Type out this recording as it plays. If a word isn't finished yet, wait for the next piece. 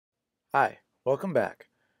Hi, welcome back.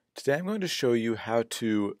 Today I'm going to show you how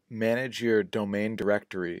to manage your domain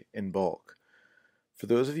directory in bulk. For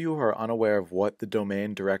those of you who are unaware of what the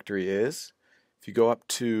domain directory is, if you go up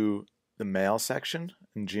to the Mail section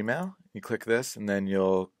in Gmail, you click this and then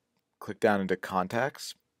you'll click down into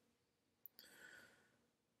Contacts.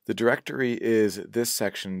 The directory is this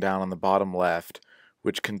section down on the bottom left,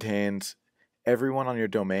 which contains everyone on your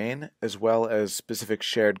domain as well as specific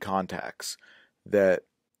shared contacts that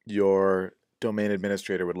your domain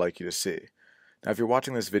administrator would like you to see. Now, if you're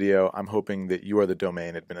watching this video, I'm hoping that you are the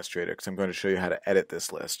domain administrator because I'm going to show you how to edit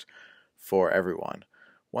this list for everyone.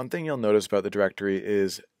 One thing you'll notice about the directory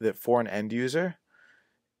is that for an end user,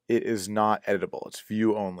 it is not editable. It's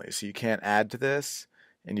view only. So you can't add to this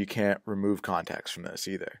and you can't remove contacts from this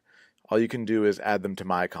either. All you can do is add them to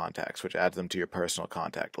My Contacts, which adds them to your personal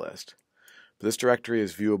contact list. But this directory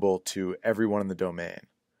is viewable to everyone in the domain.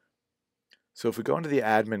 So if we go into the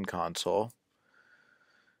admin console,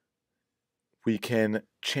 we can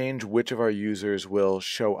change which of our users will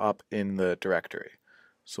show up in the directory.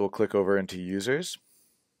 So we'll click over into users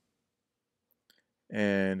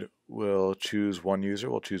and we'll choose one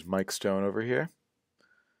user. We'll choose Mike Stone over here.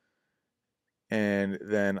 And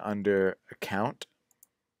then under account,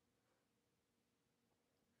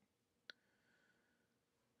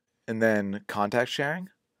 and then contact sharing,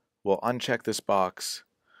 we'll uncheck this box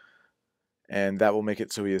and that will make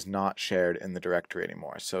it so he is not shared in the directory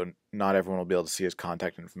anymore. So not everyone will be able to see his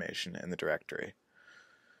contact information in the directory.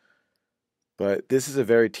 But this is a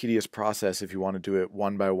very tedious process if you want to do it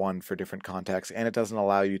one by one for different contacts, and it doesn't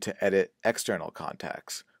allow you to edit external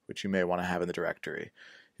contacts, which you may want to have in the directory.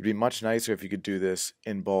 It'd be much nicer if you could do this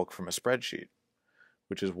in bulk from a spreadsheet,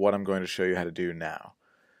 which is what I'm going to show you how to do now.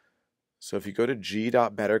 So if you go to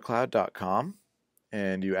g.bettercloud.com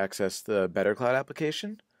and you access the BetterCloud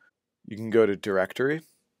application, you can go to Directory,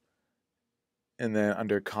 and then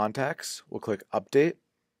under Contacts, we'll click Update.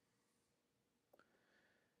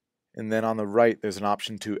 And then on the right, there's an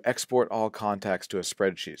option to export all contacts to a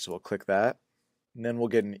spreadsheet. So we'll click that. And then we'll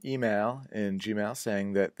get an email in Gmail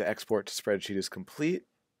saying that the export to spreadsheet is complete.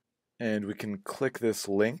 And we can click this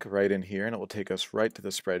link right in here, and it will take us right to the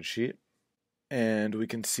spreadsheet. And we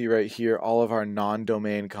can see right here all of our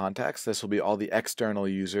non-domain contacts. This will be all the external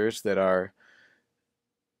users that are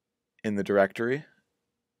in the directory,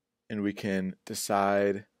 and we can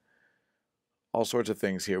decide all sorts of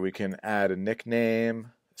things here. We can add a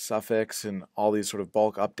nickname, suffix, and all these sort of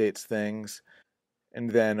bulk updates things. And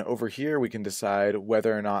then over here we can decide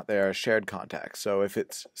whether or not they are shared contacts. So if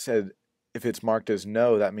it's marked as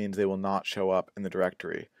no, that means they will not show up in the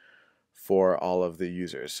directory for all of the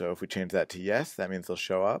users. So if we change that to yes, that means they'll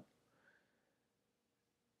show up.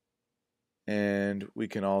 And we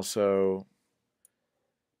can also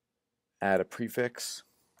add a prefix,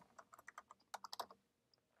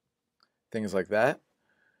 things like that.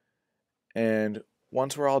 And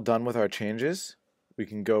once we're all done with our changes, we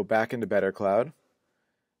can go back into BetterCloud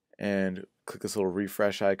and click this little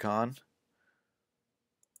refresh icon.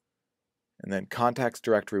 And then Contacts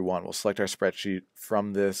Directory 1, we'll select our spreadsheet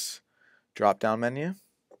from this drop-down menu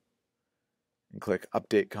and click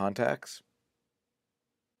Update Contacts.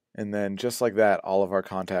 And then just like that, all of our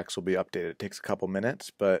contacts will be updated. It takes a couple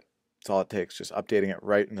minutes, but that's all it takes, just updating it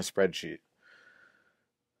right in the spreadsheet.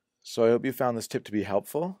 So I hope you found this tip to be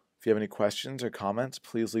helpful. If you have any questions or comments,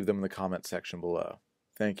 please leave them in the comments section below.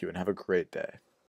 Thank you and have a great day.